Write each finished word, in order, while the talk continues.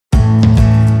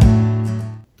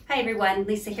everyone,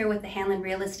 Lisa here with the Hildred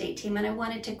Real Estate Team, and I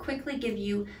wanted to quickly give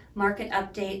you market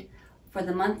update for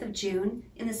the month of June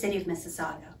in the city of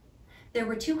Mississauga. There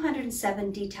were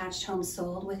 207 detached homes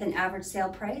sold with an average sale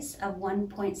price of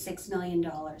 $1.6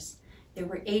 million. There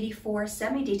were 84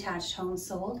 semi-detached homes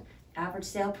sold, average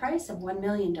sale price of $1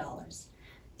 million.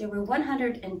 There were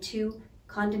 102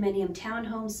 condominium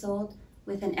townhomes sold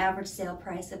with an average sale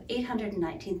price of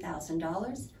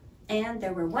 $819,000. And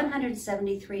there were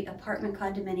 173 apartment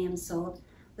condominiums sold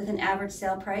with an average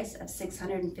sale price of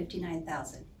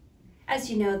 $659,000. As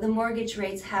you know, the mortgage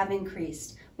rates have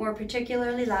increased. More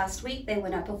particularly last week, they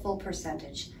went up a full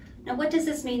percentage. Now, what does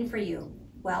this mean for you?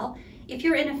 Well, if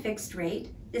you're in a fixed rate,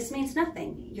 this means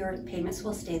nothing. Your payments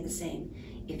will stay the same.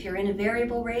 If you're in a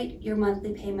variable rate, your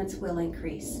monthly payments will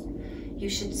increase. You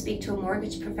should speak to a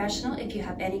mortgage professional if you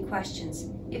have any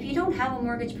questions. If you don't have a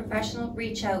mortgage professional,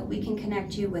 reach out. We can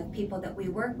connect you with people that we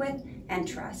work with and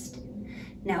trust.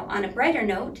 Now, on a brighter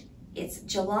note, it's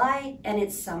July and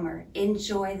it's summer.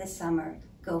 Enjoy the summer.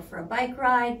 Go for a bike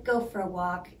ride, go for a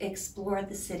walk, explore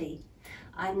the city.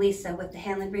 I'm Lisa with the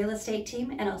Hildred Real Estate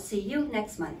Team, and I'll see you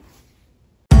next month.